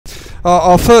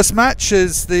Our first match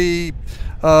is the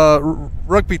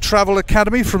Rugby Travel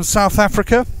Academy from South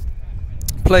Africa,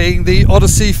 playing the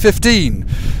Odyssey XV,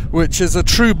 which is a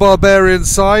true barbarian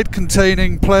side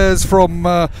containing players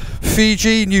from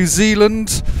Fiji, New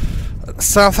Zealand,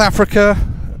 South Africa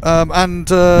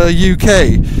and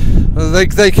UK.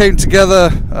 They came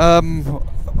together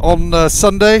on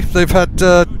Sunday. They've had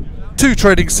 2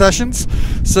 training sessions,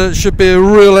 so it should be a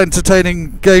real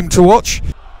entertaining game to watch.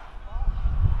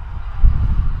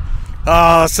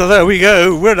 So there we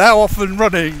go, we're now off and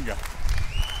running.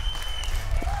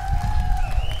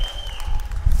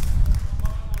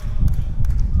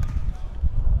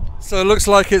 So it looks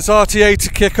like it's RTA to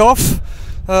kick off.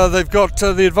 They've got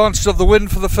the advantage of the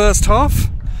wind for the first half.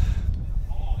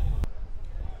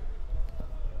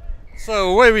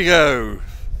 So away we go.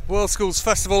 World Schools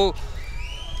Festival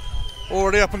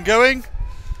already up and going.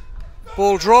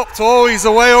 Ball dropped. Oh, he's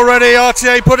away already.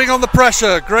 RTA putting on the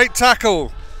pressure. Great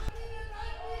tackle.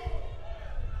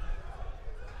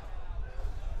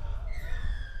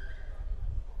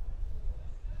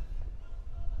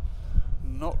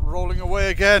 Not rolling away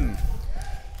again.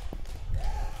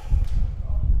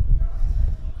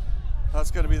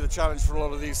 That's going to be the challenge for a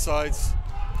lot of these sides.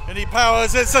 And he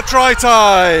powers, it's a try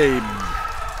time!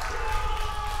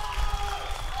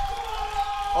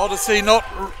 Odyssey not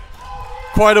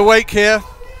quite awake here.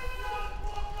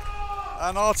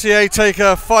 And RTA take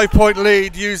a 5-point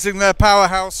lead using their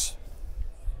powerhouse.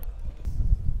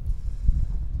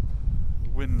 The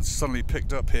wind's suddenly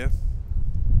picked up here.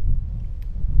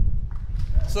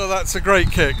 So that's a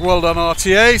great kick. Well done,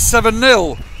 RTA.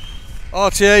 7-0.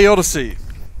 RTA Odyssey.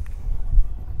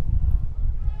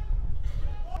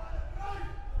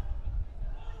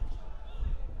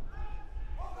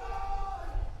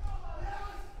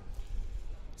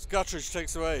 Guttridge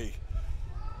takes away.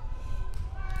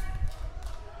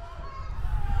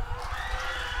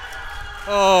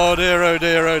 Oh dear, oh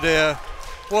dear, oh dear.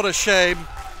 What a shame.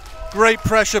 Great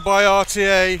pressure by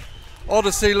RTA.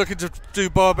 Odyssey looking to do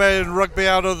barbarian rugby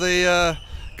out of the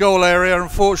goal area.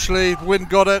 Unfortunately, wind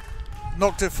got it,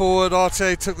 knocked it forward.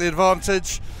 RTA took the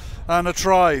advantage and a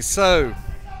try. So,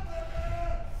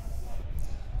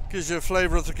 gives you a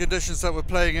flavour of the conditions that we're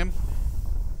playing in.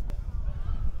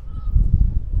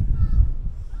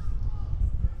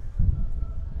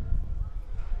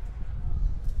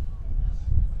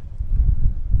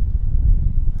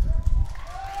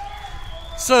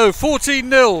 So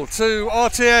 14-0 to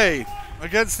RTA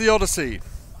against the Odyssey.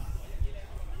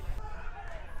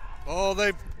 Oh,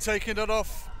 they've taken it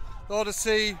off the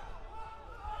Odyssey.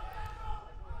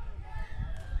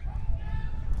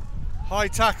 High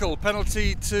tackle,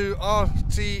 penalty to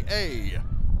RTA.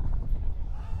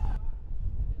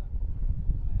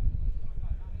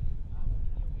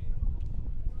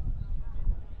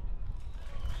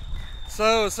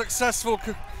 So a successful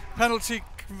penalty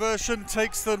conversion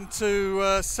takes them to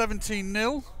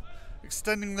 17-0,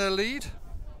 extending their lead.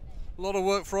 A lot of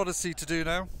work for Odyssey to do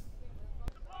now.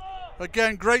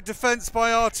 Again, great defence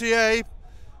by RTA.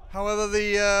 However,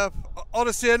 the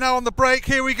Odyssey are now on the break.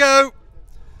 Here we go.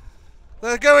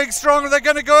 They're going strong. They're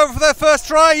going to go over for their first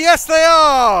try. Yes, they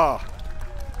are.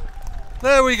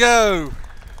 There we go.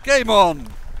 Game on.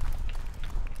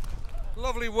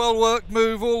 Lovely, well-worked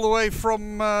move all the way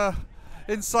from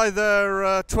inside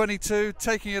their 22,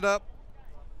 taking it up.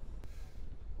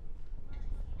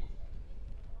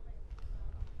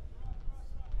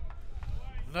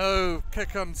 No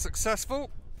kick unsuccessful.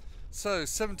 So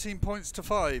 17 points to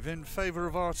 5 in favour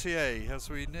of RTA as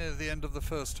we near the end of the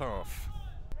first half.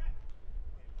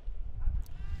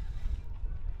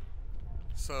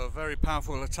 So a very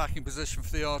powerful attacking position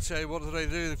for the RTA. What do?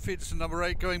 They feed it to number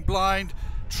 8, going blind.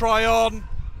 Try on.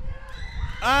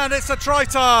 And it's a try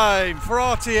time for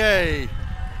RTA.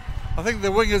 I think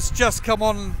the winger's just come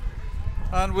on,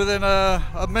 and within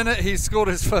a minute he's scored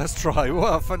his first try.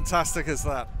 Wow, fantastic is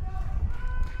that.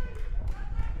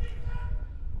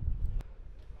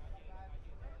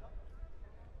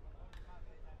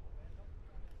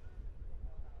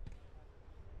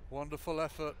 Wonderful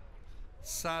effort.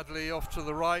 Sadly off to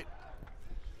the right.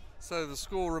 So the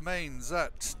score remains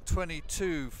at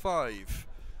 22-5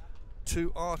 to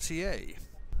RTA.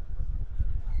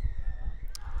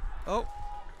 Oh,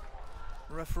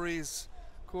 referee's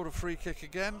caught a free kick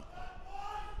again.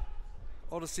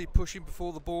 Odyssey pushing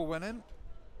before the ball went in.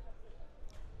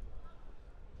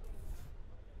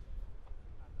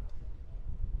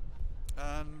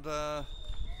 And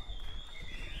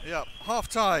yeah, half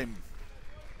time.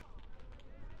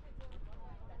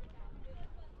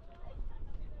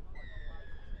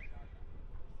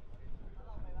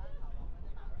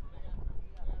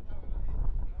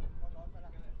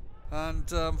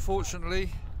 and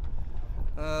unfortunately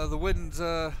the wind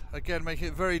again making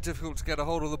it very difficult to get a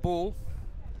hold of the ball,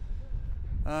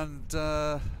 and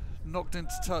knocked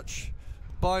into touch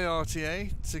by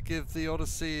RTA to give the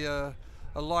Odyssey a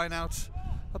line out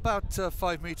about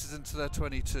 5 metres into their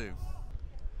 22.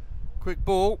 Quick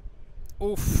ball.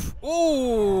 Oof.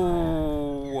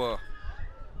 Ooh!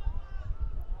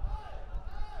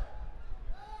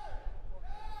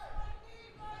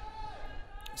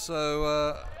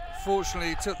 So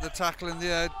fortunately took the tackle in the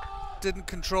air, didn't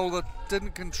control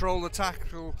the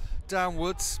tackle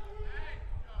downwards.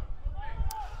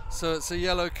 So it's a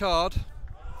yellow card.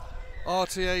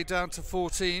 RTA down to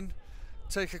 14.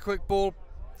 Take a quick ball,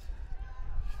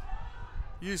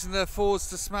 using their forwards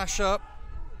to smash up.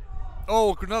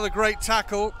 Oh, another great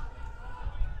tackle.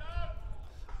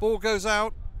 Ball goes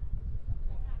out.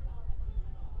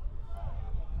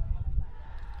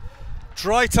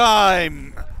 Try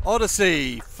time.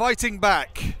 Odyssey fighting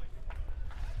back.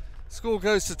 Score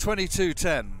goes to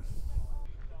 22-10.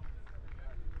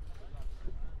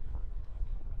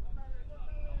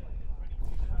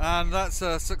 And that's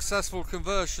a successful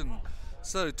conversion.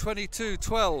 So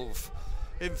 22-12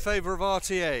 in favour of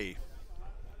RTA.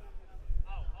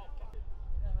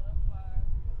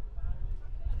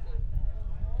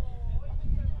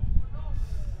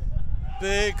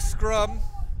 Big scrum.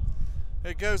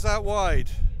 It goes out wide.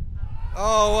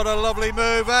 Oh, what a lovely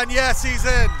move. And yes, he's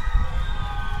in.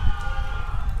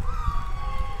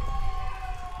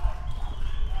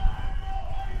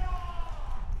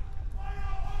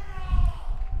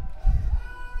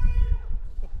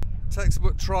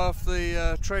 Textbook try off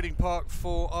the trading park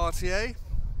for RTA.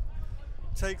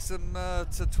 Takes them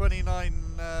to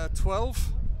 29-12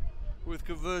 with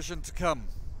conversion to come.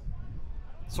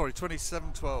 Sorry,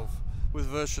 27-12 with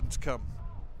version to come.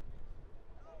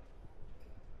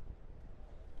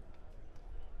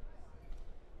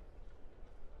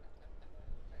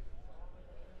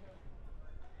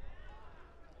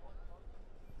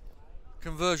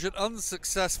 Conversion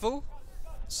unsuccessful,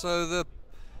 so the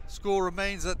score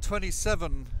remains at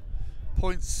 27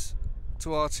 points to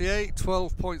RTA,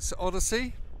 12 points to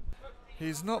Odyssey.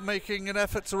 He's not making an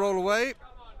effort to roll away.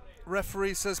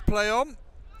 Referee says play on.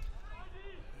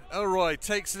 Elroy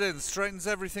takes it in, straightens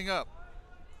everything up.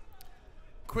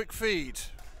 Quick feed.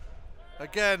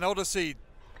 Again, Odyssey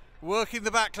working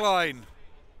the back line.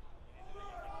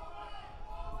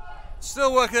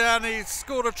 Still working it, and he's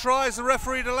scored a try. Has the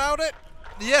referee allowed it?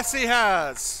 Yes, he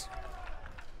has.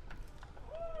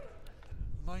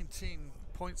 19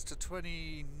 points to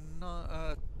 27,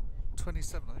 I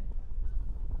think.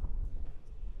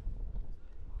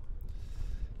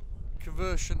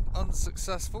 Conversion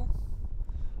unsuccessful.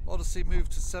 Odyssey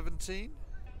moved to 17.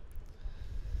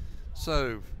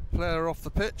 So, player off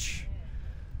the pitch.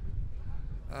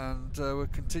 And we'll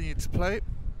continue to play.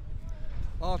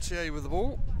 RTA with the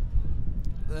ball.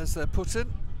 There's their put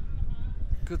in.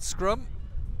 Good scrum.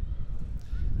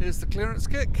 Here's the clearance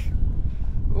kick.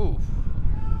 Ooh.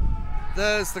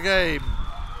 There's the game.